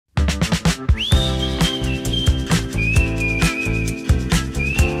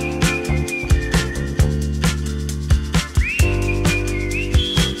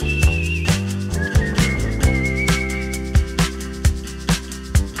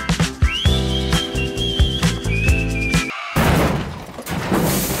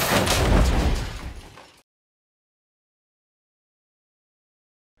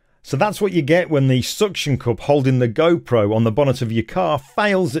So that's what you get when the suction cup holding the GoPro on the bonnet of your car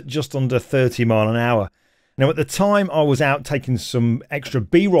fails at just under 30 miles an hour. Now at the time I was out taking some extra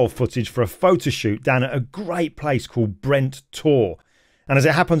B-roll footage for a photo shoot down at a great place called Brand New. And as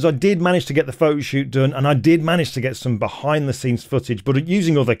it happens, I did manage to get the photo shoot done, and I did manage to get some behind the scenes footage, but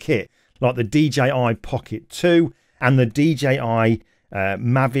using other kit like the DJI Pocket 2 and the DJI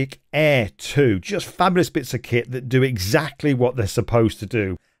Mavic Air 2. Just fabulous bits of kit that do exactly what they're supposed to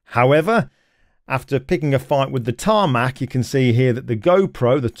do. However, after picking a fight with the tarmac, you can see here that the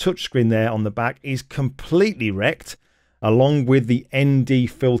GoPro, the touchscreen there on the back, is completely wrecked, along with the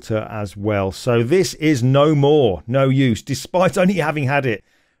ND filter as well. So this is no more, no use, despite only having had it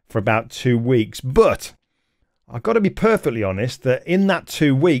for about 2 weeks. But I've got to be perfectly honest that in that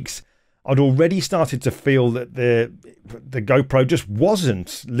 2 weeks, I'd already started to feel that the GoPro just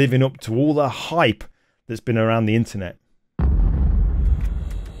wasn't living up to all the hype that's been around the internet.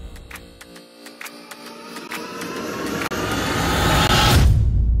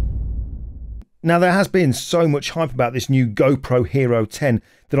 Now, there has been so much hype about this new GoPro Hero 10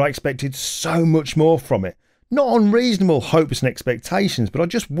 that I expected so much more from it. Not unreasonable hopes and expectations, but I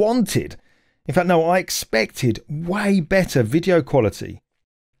just wanted, in fact, no, I expected way better video quality.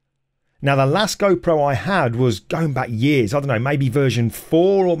 Now, the last GoPro I had was going back years, I don't know, maybe version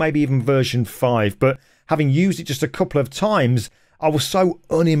 4 or maybe even version 5, but having used it just a couple of times, I was so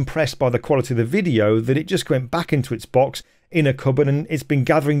unimpressed by the quality of the video that it just went back into its box in a cupboard, and it's been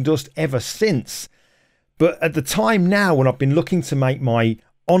gathering dust ever since. But at the time now, when I've been looking to make my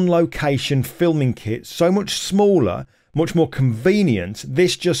on-location filming kit so much smaller, much more convenient,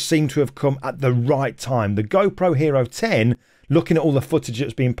 this just seemed to have come at the right time. The GoPro Hero 10, looking at all the footage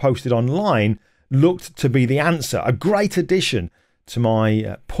that's being posted online, looked to be the answer. A great addition to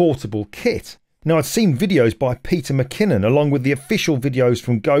my portable kit. Now, I'd seen videos by Peter McKinnon along with the official videos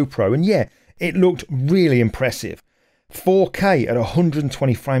from GoPro, and yeah, it looked really impressive. 4K at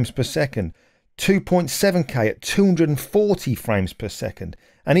 120 frames per second, 2.7K at 240 frames per second,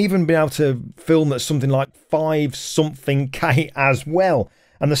 and even been able to film at something like 5 something K as well.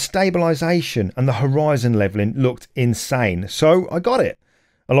 And the stabilization and the horizon leveling looked insane. So I got it,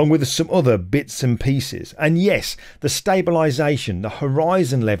 along with some other bits and pieces. And yes, the stabilization, the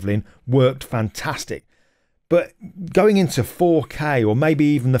horizon leveling worked fantastic. But going into 4K or maybe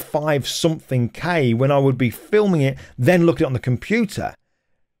even the 5 something K when I would be filming it, then looking at it on the computer,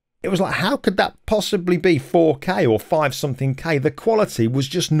 it was like, how could that possibly be 4K or 5 something K? The quality was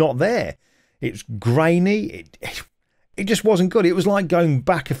just not there. It's grainy. It just wasn't good. It was like going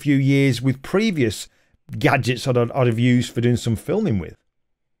back a few years with previous gadgets I'd have used for doing some filming with.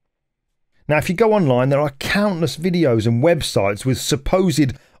 Now, if you go online, there are countless videos and websites with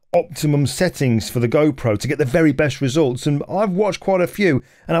supposed optimum settings for the GoPro to get the very best results, and I've watched quite a few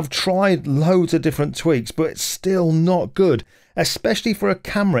and I've tried loads of different tweaks, but it's still not good, especially for a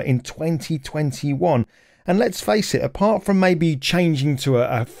camera in 2021. And let's face it, apart from maybe changing to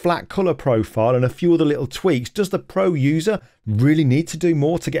a flat color profile and a few other little tweaks, does the pro user really need to do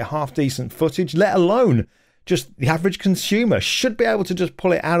more to get half decent footage? Let alone just the average consumer should be able to just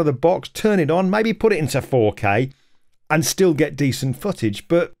pull it out of the box, turn it on, maybe put it into 4K and still get decent footage.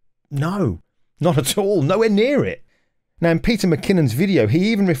 But no, not at all, nowhere near it. Now, in Peter McKinnon's video,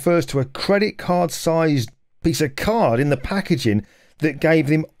 he even refers to a credit card sized piece of card in the packaging that gave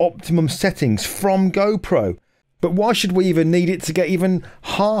him optimum settings from GoPro. But why should we even need it to get even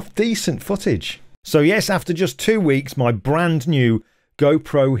half decent footage? So yes, after just 2 weeks, my brand new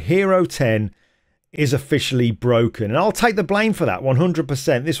GoPro Hero 10 is officially broken. And I'll take the blame for that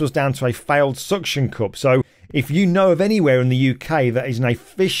 100%. This was down to a failed suction cup. So if you know of anywhere in the UK that is an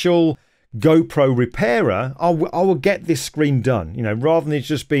official GoPro repairer, I will get this screen done. You know, rather than it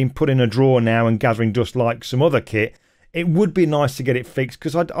just being put in a drawer now and gathering dust like some other kit, it would be nice to get it fixed,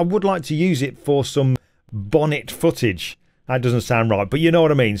 because I would like to use it for some bonnet footage. That doesn't sound right, but you know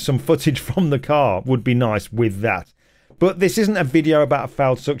what I mean. Some footage from the car would be nice with that. But this isn't a video about a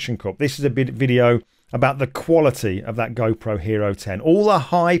failed suction cup. This is a video about the quality of that GoPro Hero 10. All the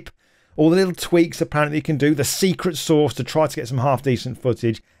hype, all the little tweaks apparently you can do, the secret sauce to try to get some half decent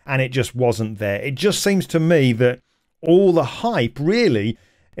footage, and it just wasn't there. It just seems to me that all the hype really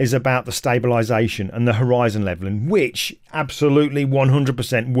is about the stabilization and the horizon leveling, which absolutely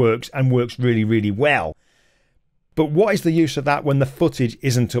 100% works and works really, really well. But what is the use of that when the footage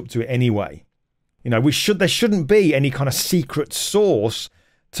isn't up to it anyway? You know, there shouldn't be any kind of secret sauce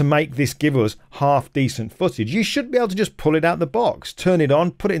to make this give us half decent footage. You should be able to just pull it out the box, turn it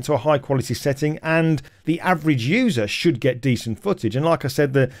on, put it into a high quality setting, and the average user should get decent footage. And like I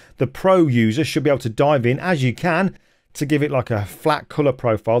said, the pro user should be able to dive in as you can to give it like a flat color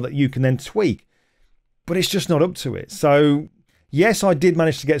profile that you can then tweak. But it's just not up to it. So yes, I did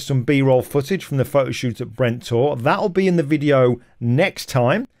manage to get some B-roll footage from the photo shoot at Brent Tour. That'll be in the video next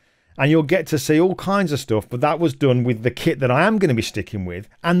time. And you'll get to see all kinds of stuff, but that was done with the kit that I am going to be sticking with,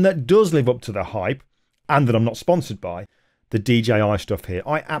 and that does live up to the hype, and that I'm not sponsored by, the DJI stuff here.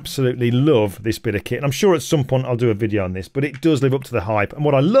 I absolutely love this bit of kit, and I'm sure at some point I'll do a video on this, but it does live up to the hype. And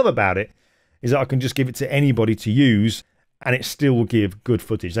what I love about it is that I can just give it to anybody to use, and it still will give good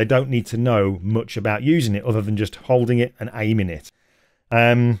footage. They don't need to know much about using it other than just holding it and aiming it.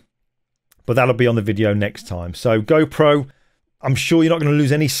 But that'll be on the video next time. So GoPro, I'm sure you're not going to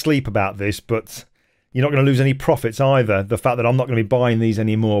lose any sleep about this, but you're not going to lose any profits either. The fact that I'm not going to be buying these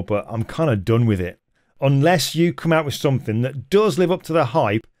anymore, but I'm kind of done with it. Unless you come out with something that does live up to the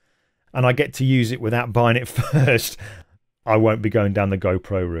hype and I get to use it without buying it first, I won't be going down the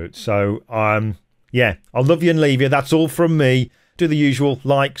GoPro route. So, yeah, I'll love you and leave you. That's all from me. Do the usual,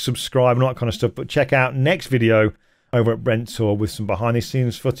 like, subscribe, and all that kind of stuff. But check out next video over at Brent Tour with some behind the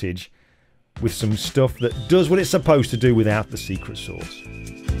scenes footage with some stuff that does what it's supposed to do without the secret sauce.